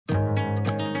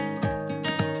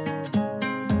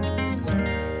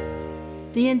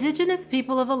The indigenous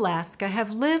people of Alaska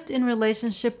have lived in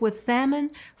relationship with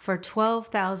salmon for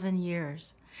 12,000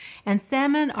 years. And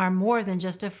salmon are more than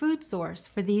just a food source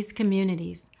for these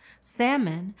communities.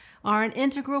 Salmon are an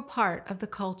integral part of the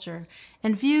culture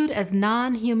and viewed as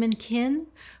non-human kin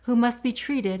who must be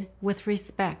treated with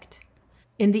respect.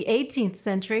 In the 18th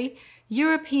century,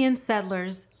 European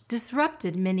settlers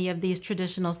disrupted many of these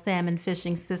traditional salmon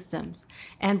fishing systems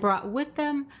and brought with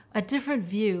them a different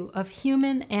view of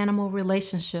human-animal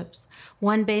relationships,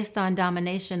 one based on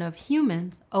domination of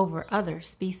humans over other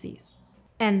species.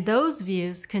 And those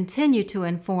views continue to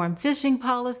inform fishing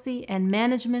policy and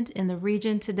management in the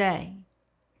region today.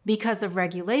 Because of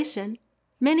regulation,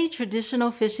 many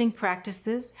traditional fishing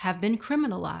practices have been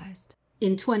criminalized.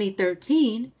 In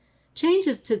 2013,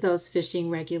 changes to those fishing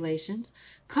regulations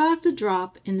caused a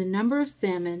drop in the number of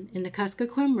salmon in the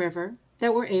Kuskokwim River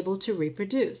that were able to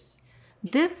reproduce.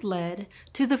 This led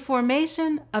to the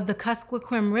formation of the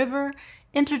Kuskokwim River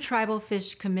Intertribal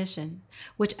Fish Commission,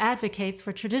 which advocates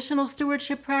for traditional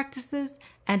stewardship practices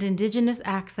and indigenous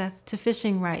access to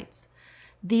fishing rights.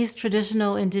 These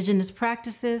traditional indigenous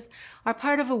practices are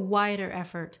part of a wider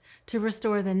effort to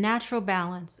restore the natural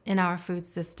balance in our food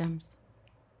systems.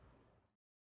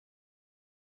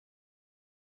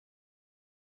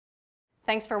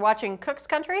 Thanks for watching Cook's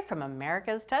Country from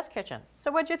America's Test Kitchen.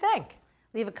 So what'd you think?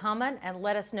 Leave a comment and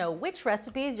let us know which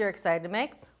recipes you're excited to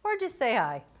make, or just say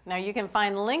hi. Now you can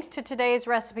find links to today's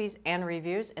recipes and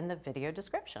reviews in the video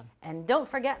description. And don't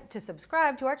forget to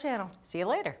subscribe to our channel. See you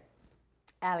later.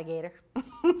 Alligator.